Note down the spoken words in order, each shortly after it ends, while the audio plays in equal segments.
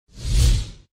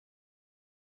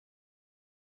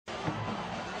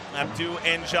Abdu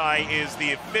Njai is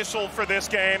the official for this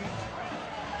game.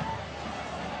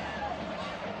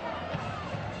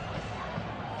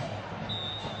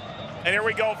 And here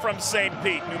we go from St.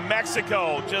 Pete, New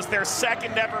Mexico, just their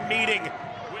second ever meeting.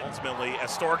 Ultimately,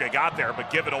 Astorga got there,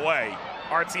 but give it away.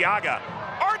 Arteaga.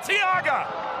 Arteaga!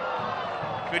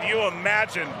 Could you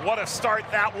imagine what a start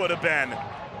that would have been?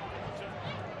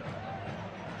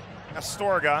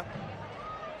 Astorga.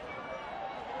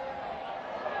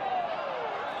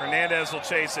 Hernandez will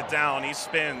chase it down. He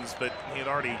spins, but he had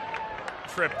already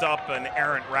tripped up an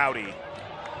errant Rowdy.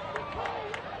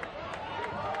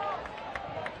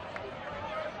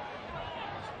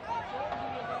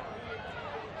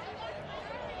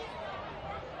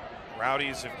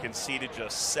 Rowdies have conceded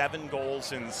just 7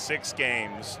 goals in 6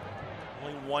 games.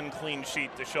 Only 1 clean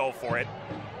sheet to show for it.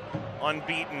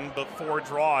 Unbeaten, but 4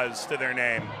 draws to their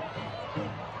name.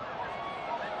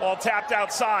 Ball tapped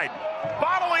outside.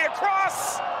 Bodily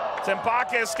across.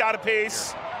 Timbakis got a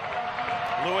piece.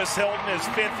 Lewis Hilton, his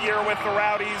 5th year with the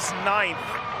Rowdies, 9th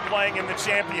playing in the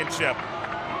championship.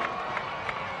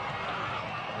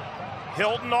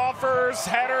 Hilton offers,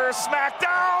 header, smack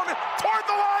down, toward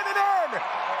the line and in.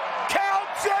 Cal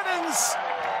Jennings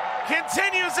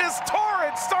continues his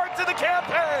torrid start to the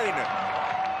campaign.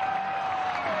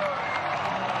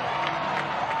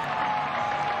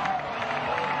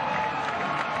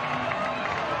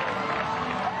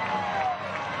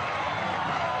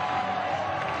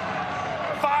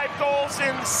 Goals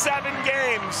in 7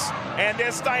 games, and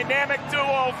this dynamic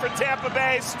duo for Tampa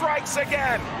Bay strikes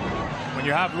again. When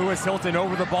you have Lewis Hilton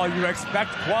over the ball, you expect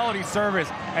quality service,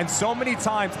 and so many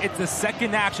times it's the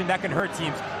second action that can hurt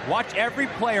teams. Watch every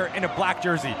player in a black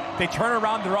jersey. They turn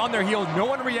around, they're on their heels, no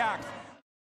one reacts.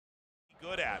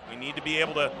 Good at. We need to be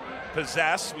able to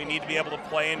possess, we need to be able to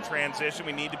play in transition,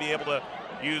 we need to be able to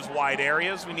use wide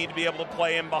areas, we need to be able to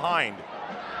play in behind.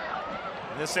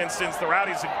 In this instance, the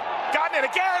Rowdies have gotten it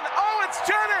again. Oh, it's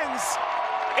Jennings.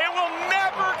 It will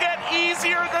never get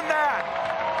easier than that.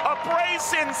 A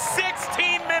brace in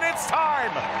 16 minutes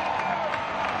time.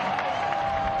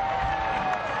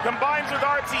 Combines with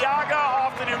Arteaga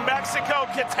off the New Mexico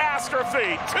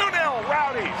catastrophe. 2-0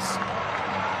 Rowdies.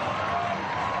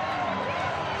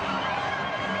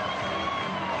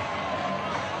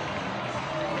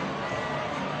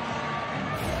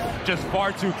 Just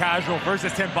far too casual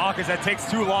versus Timbakis. That takes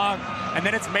too long. And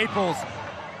then it's Maples.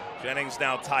 Jennings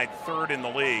now tied 3rd in the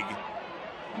league.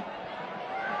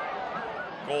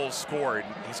 Goals scored.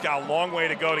 He's got a long way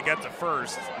to go to get to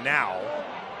 1st now.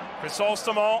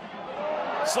 Crisostomo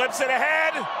slips it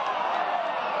ahead.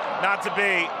 Not to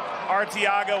be.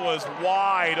 Arteaga was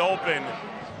wide open.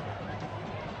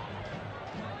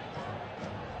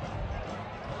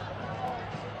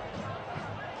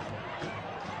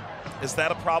 Is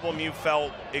that a problem you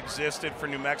felt existed for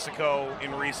New Mexico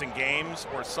in recent games,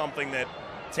 or something that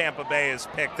Tampa Bay has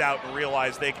picked out and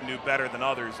realized they can do better than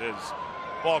others? Is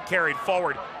ball carried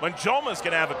forward. Manjoma's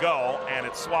going to have a go, and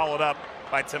it's swallowed up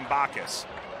by Timbakis.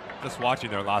 Just watching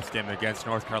their last game against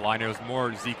North Carolina, it was more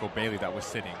Zico Bailey that was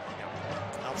sitting.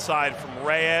 Outside from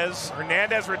Reyes.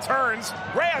 Hernandez returns.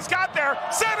 Reyes got there,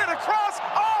 sent it across.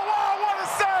 Oh, wow, what a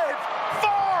save!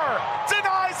 Farr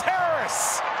denies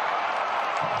Harris.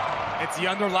 It's the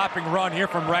underlapping run here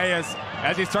from Reyes.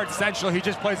 As he starts central, he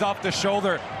just plays off the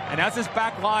shoulder. And as his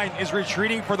back line is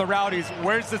retreating for the Rowdies,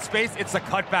 where's the space? It's a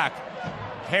cutback.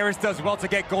 Harris does well to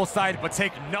get goal side, but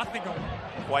take nothing away.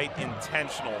 Quite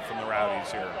intentional from the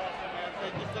Rowdies here.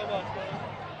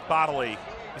 Bodily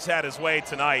has had his way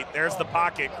tonight. There's the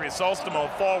pocket.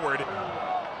 Crisostomo forward.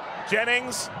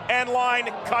 Jennings, end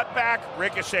line, cut back,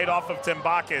 ricocheted off of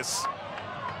Timbakis.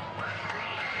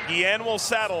 Guillen will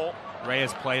settle.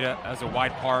 Reyes played as a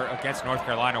wide part against North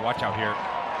Carolina. Watch out here.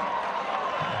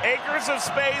 Acres of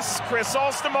space.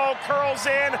 Crisostomo curls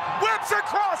in, whips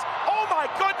across. Oh my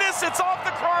goodness, it's off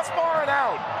the crossbar and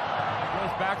out.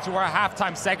 Goes back to our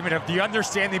halftime segment of the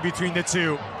understanding between the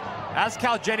two. As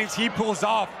Cal Jennings, he pulls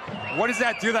off. What does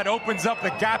that do? That opens up the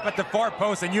gap at the far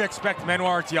post, and you expect Manuel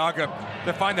Arteaga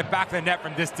to find the back of the net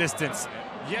from this distance.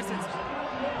 Yes, it's...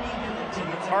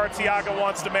 Arteaga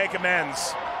wants to make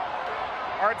amends.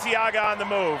 Arteaga on the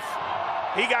move.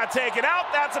 He got taken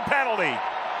out. That's a penalty.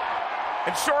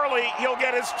 And surely he'll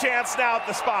get his chance now at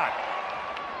the spot.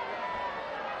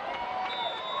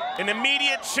 An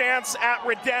immediate chance at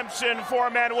redemption for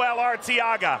Manuel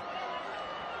Arteaga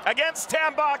against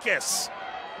Timbakis.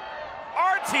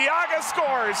 Arteaga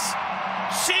scores.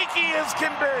 Cheeky as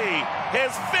can be.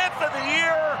 His 5th of the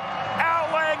year.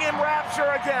 Al Lang in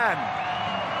rapture again.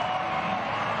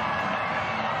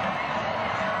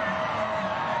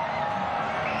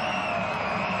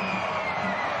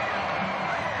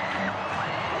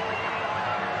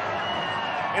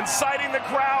 inciting the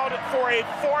crowd for a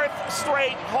 4th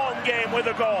straight home game with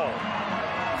a goal.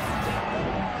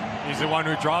 He's the one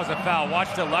who draws a foul.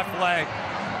 Watch the left leg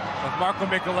of Marco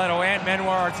Micheletto and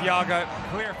Manuel Arteaga.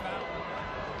 Clear foul.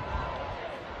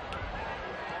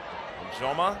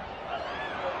 Joma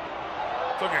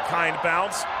took a kind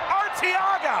bounce.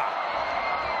 Arteaga!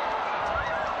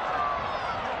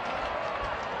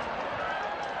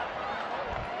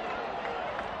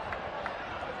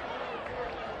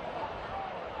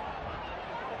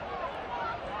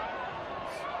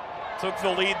 Took the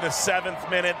lead in the 7th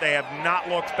minute. They have not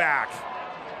looked back.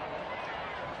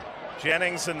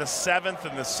 Jennings in the 7th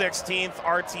and the 16th.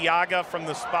 Arteaga from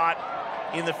the spot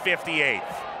in the 58th.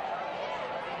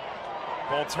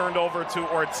 Ball turned over to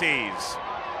Ortiz.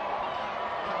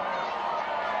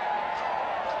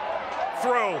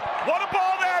 Through. What a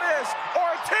ball that is!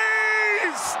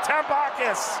 Ortiz!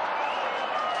 Tambakis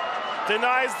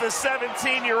denies the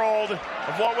 17-year-old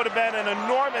of what would have been an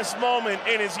enormous moment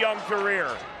in his young career.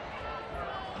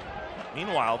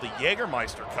 Meanwhile, the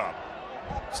Jägermeister Cup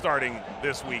starting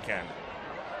this weekend.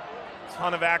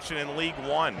 Ton of action in League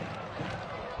One.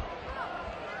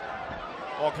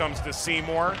 Ball comes to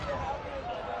Seymour.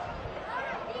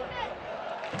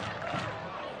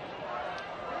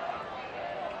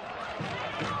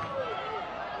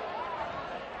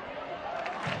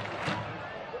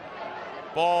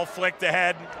 Ball flicked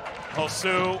ahead.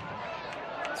 Hosu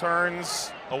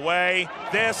turns away.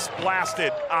 This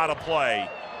blasted out of play.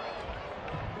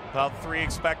 About 3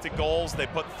 expected goals. They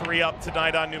put 3 up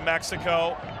tonight on New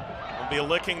Mexico. They'll be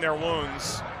licking their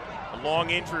wounds. A long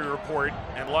injury report,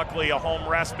 and luckily a home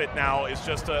respite now is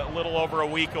just a little over a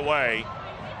week away.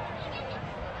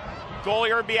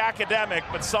 Goalie would be academic,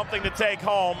 but something to take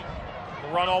home.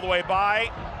 The run all the way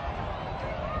by.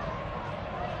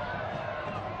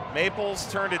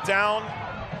 Maples turned it down.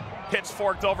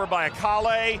 Pitchforked over by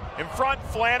Akale. In front,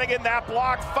 Flanagan, that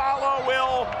block. Follow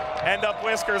will end up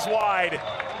whiskers wide.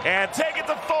 And take it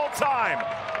to full time.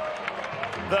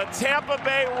 The Tampa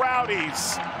Bay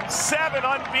Rowdies, 7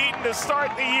 unbeaten to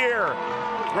start the year,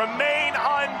 remain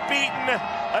unbeaten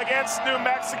against New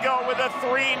Mexico with a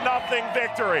 3-0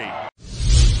 victory.